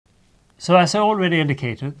So as I already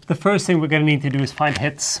indicated, the first thing we're going to need to do is find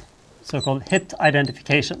hits, so-called hit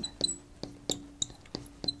identification.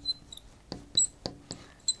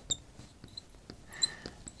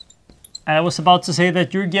 I was about to say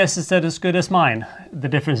that your guess is as good as mine. The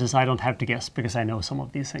difference is I don't have to guess because I know some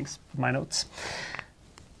of these things from my notes.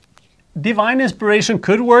 Divine inspiration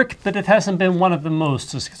could work, but it hasn't been one of the most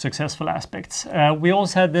successful aspects. We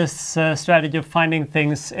also had this strategy of finding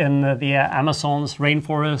things in the Amazon's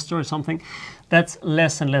rainforest or something. That's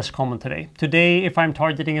less and less common today. Today, if I'm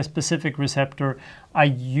targeting a specific receptor, I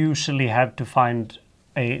usually have to find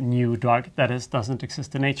a new drug that doesn't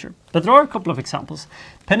exist in nature. But there are a couple of examples.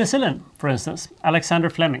 Penicillin, for instance, Alexander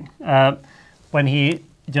Fleming, when he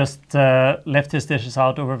just left his dishes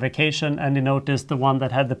out over vacation and he noticed the one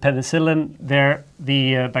that had the penicillin there,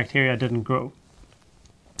 the bacteria didn't grow.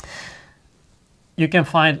 You can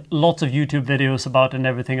find lots of YouTube videos about and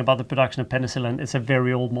everything about the production of penicillin. It's a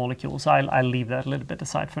very old molecule, so I'll leave that a little bit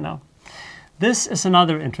aside for now. This is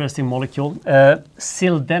another interesting molecule,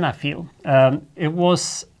 sildenafil. It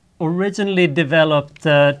was originally developed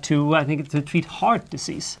to treat heart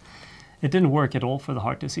disease. It didn't work at all for the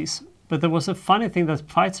heart disease. But there was a funny thing that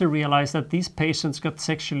Pfizer realized that these patients got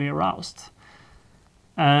sexually aroused.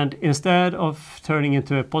 And instead of turning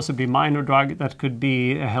into a possibly minor drug that could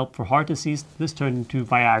be a help for heart disease, this turned into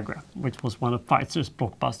Viagra, which was one of Pfizer's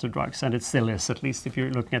blockbuster drugs. And it still is, at least if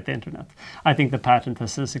you're looking at the internet. I think the patent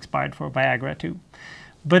has expired for Viagra too.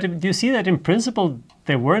 But do you see that in principle,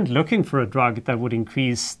 they weren't looking for a drug that would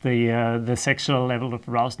increase the sexual level of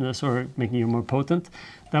arousedness or making you more potent.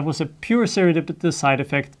 That was a pure serendipitous side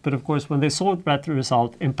effect. But of course, when they saw that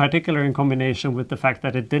result, in particular in combination with the fact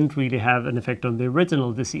that it didn't really have an effect on the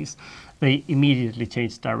original disease, they immediately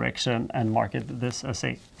changed direction and marketed this as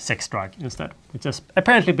a sex drug instead, which has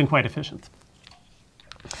apparently been quite efficient.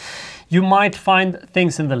 You might find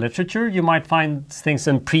things in the literature. You might find things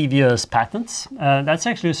in previous patents. That's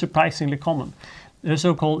actually surprisingly common. They're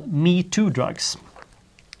so-called Me Too drugs.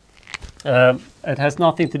 It has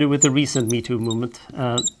nothing to do with the recent Me Too movement.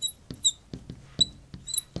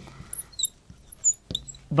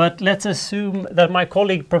 But let's assume that my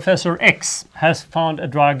colleague, Professor X, has found a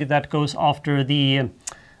drug that goes after the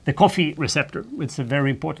coffee receptor. It's a very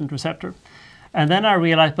important receptor. And then I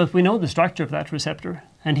realized, but we know the structure of that receptor,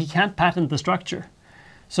 and he can't patent the structure.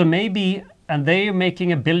 So maybe, and they're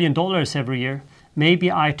making $1 billion every year, maybe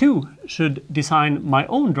I too should design my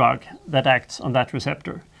own drug that acts on that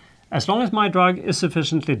receptor. As long as my drug is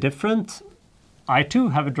sufficiently different, I too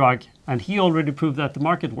have a drug, and he already proved that the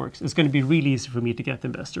market works. It's going to be really easy for me to get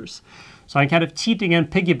investors. So I'm kind of cheating and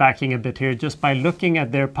piggybacking a bit here just by looking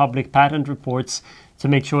at their public patent reports to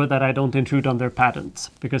make sure that I don't intrude on their patents.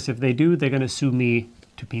 Because if they do, they're going to sue me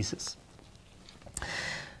to pieces.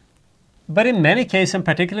 But in many cases, in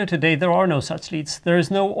particular today, there are no such leads. There is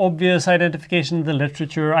no obvious identification in the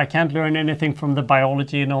literature. I can't learn anything from the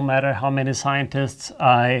biology, no matter how many scientists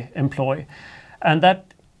I employ. And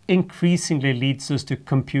that increasingly leads us to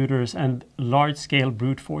computers and large-scale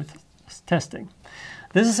brute force testing.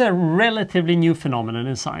 This is a relatively new phenomenon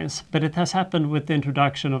in science, but it has happened with the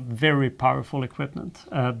introduction of very powerful equipment,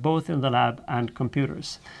 both in the lab and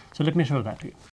computers. So let me show that to you.